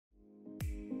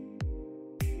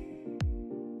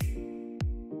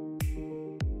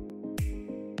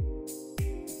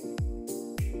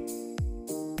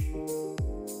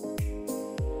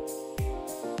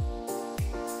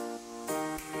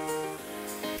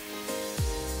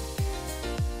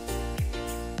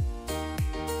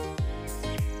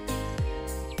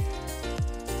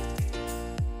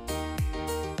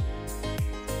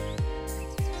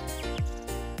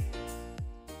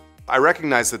I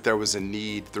recognized that there was a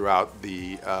need throughout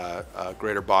the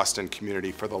greater Boston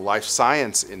community for the life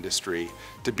science industry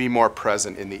to be more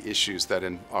present in the issues that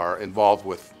are involved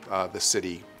with the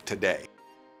city today.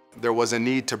 There was a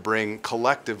need to bring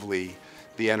collectively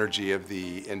the energy of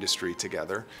the industry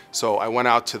together. So I went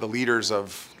out to the leaders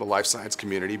of the life science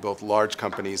community, both large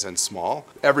companies and small.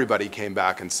 Everybody came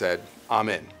back and said, "I'm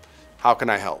in. How can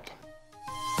I help?"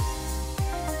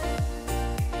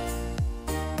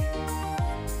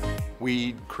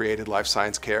 We created Life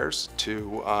Science Cares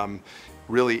to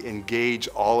really engage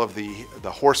all of the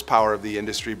horsepower of the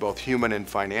industry, both human and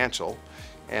financial,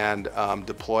 and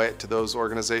deploy it to those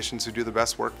organizations who do the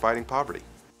best work fighting poverty.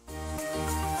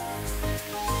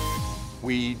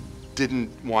 We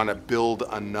didn't want to build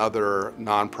another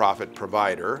nonprofit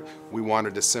provider. We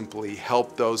wanted to simply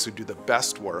help those who do the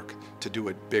best work to do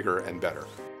it bigger and better.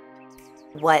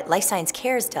 What Life Science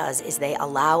Cares does is they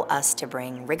allow us to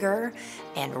bring rigor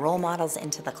and role models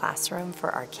into the classroom for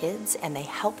our kids, and they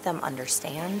help them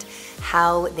understand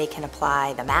how they can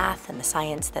apply the math and the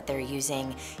science that they're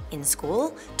using in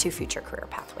school to future career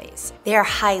pathways. They are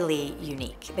highly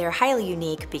unique. They're highly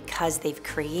unique because they've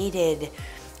created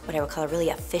what I would call a really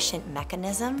efficient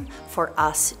mechanism for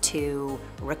us to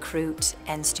recruit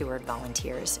and steward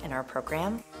volunteers in our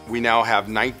program. We now have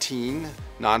 19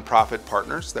 nonprofit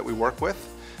partners that we work with,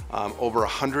 over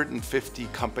 150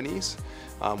 companies.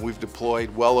 We've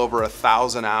deployed well over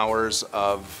 1,000 hours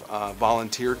of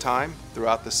volunteer time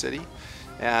throughout the city,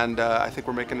 and I think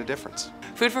we're making a difference.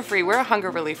 Food for Free, we're a hunger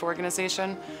relief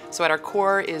organization. So at our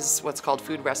core is what's called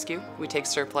food rescue. We take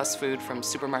surplus food from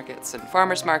supermarkets and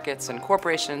farmers markets and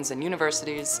corporations and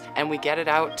universities, and we get it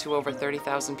out to over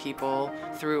 30,000 people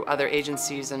through other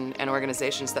agencies and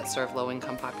organizations that serve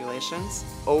low-income populations.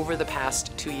 Over the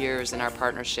past 2 years in our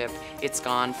partnership, it's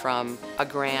gone from a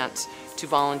grant to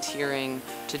volunteering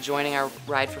to joining our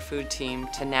Ride for Food team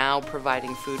to now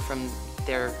providing food from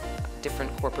their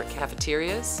different corporate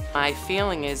cafeterias. My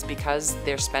feeling is because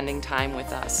they're spending time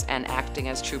with us and acting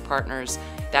as true partners,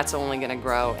 that's only going to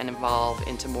grow and evolve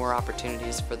into more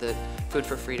opportunities for the Food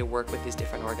for Free to work with these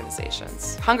different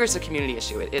organizations. Hunger is a community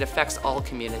issue. It affects all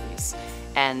communities.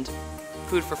 And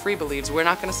Food for Free believes we're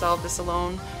not going to solve this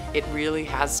alone. It really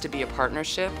has to be a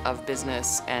partnership of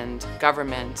business and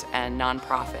government and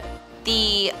nonprofit.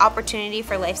 The opportunity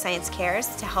for Life Science Cares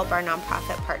to help our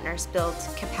nonprofit partners build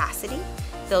capacity,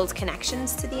 build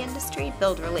connections to the industry,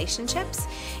 build relationships,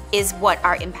 is what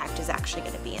our impact is actually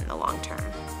going to be in the long term.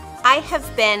 I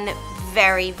have been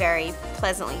very, very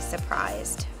pleasantly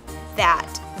surprised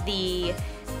that the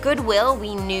goodwill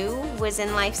we knew was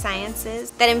in life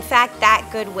sciences, that in fact that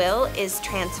goodwill is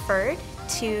transferred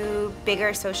to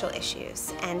bigger social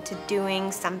issues and to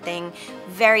doing something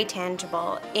very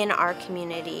tangible in our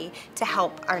community to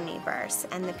help our neighbors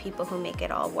and the people who make it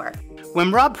all work.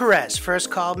 When Rob Perez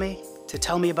first called me to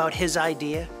tell me about his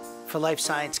idea for Life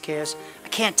Science Cares, I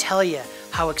can't tell you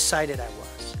how excited I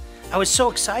was. I was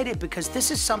so excited because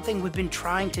this is something we've been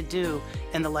trying to do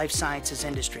in the life sciences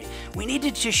industry. We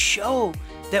needed to show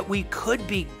that we could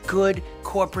be good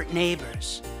corporate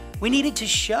neighbors. We needed to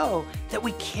show that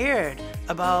we cared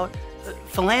about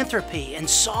philanthropy and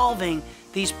solving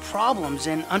these problems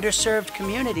in underserved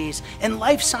communities, and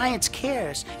Life Science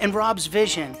Cares and Rob's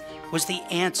vision was the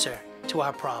answer to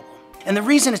our problem. And the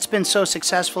reason it's been so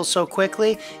successful so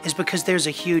quickly is because there's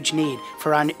a huge need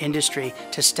for our industry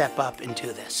to step up and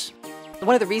do this.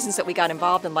 One of the reasons that we got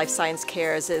involved in Life Science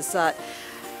Cares is a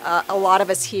lot of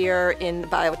us here in the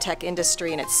biotech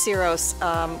industry and at Syros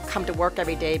come to work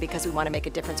every day because we want to make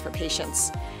a difference for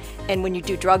patients. And when you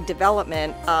do drug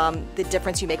development, the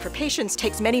difference you make for patients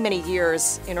takes many, many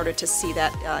years in order to see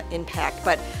that impact.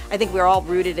 But I think we're all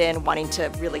rooted in wanting to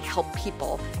really help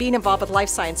people. Being involved with Life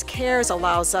Science Cares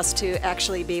allows us to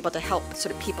actually be able to help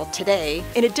sort of people today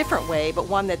in a different way, but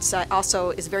one that's also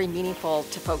is very meaningful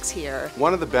to folks here.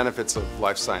 One of the benefits of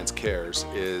Life Science Cares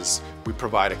is we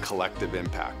provide a collective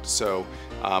impact. So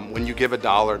when you give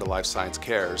 $1 to Life Science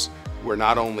Cares, we're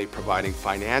not only providing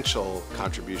financial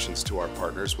contributions to our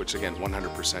partners, which again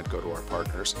 100% go to our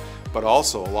partners, but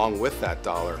also along with that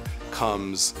dollar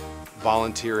comes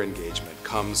volunteer engagement,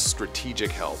 comes strategic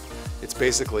help. It's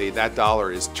basically that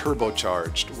dollar is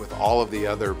turbocharged with all of the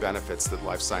other benefits that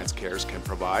Life Science Cares can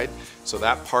provide. So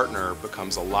that partner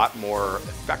becomes a lot more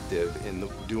effective in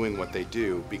doing what they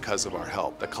do because of our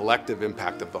help. The collective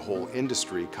impact of the whole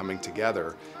industry coming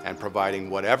together and providing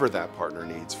whatever that partner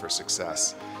needs for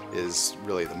success is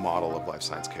really the model of Life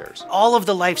Science Cares. All of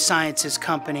the life sciences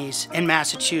companies in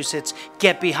Massachusetts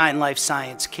get behind Life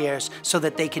Science Cares so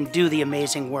that they can do the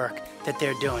amazing work that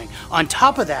they're doing. On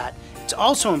top of that, It's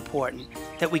also important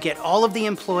that we get all of the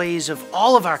employees of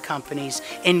all of our companies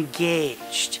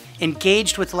engaged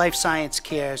with Life Science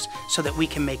Cares so that we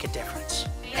can make a difference.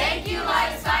 Thank you,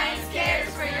 Life Science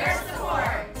Cares, for your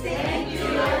support. Thank you,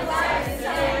 Life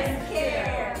Science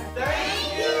Cares.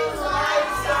 Thank you,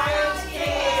 Life Science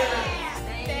Cares.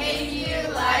 Thank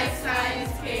you, Life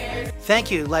Science Cares.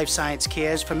 Thank you, Life Science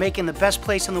Cares, for making the best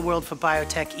place in the world for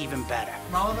biotech even better.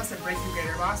 From all of us at Breakthrough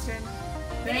Greater Boston,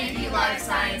 Thank you, Life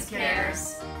Science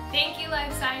Cares. Thank you,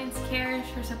 Life Science Cares,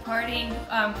 for supporting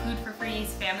Food for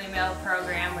Free's Family Meal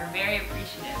program. We're very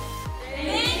appreciative.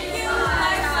 Thank you,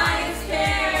 Life Science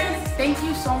Cares. Thank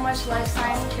you so much, Life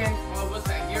Science Cares.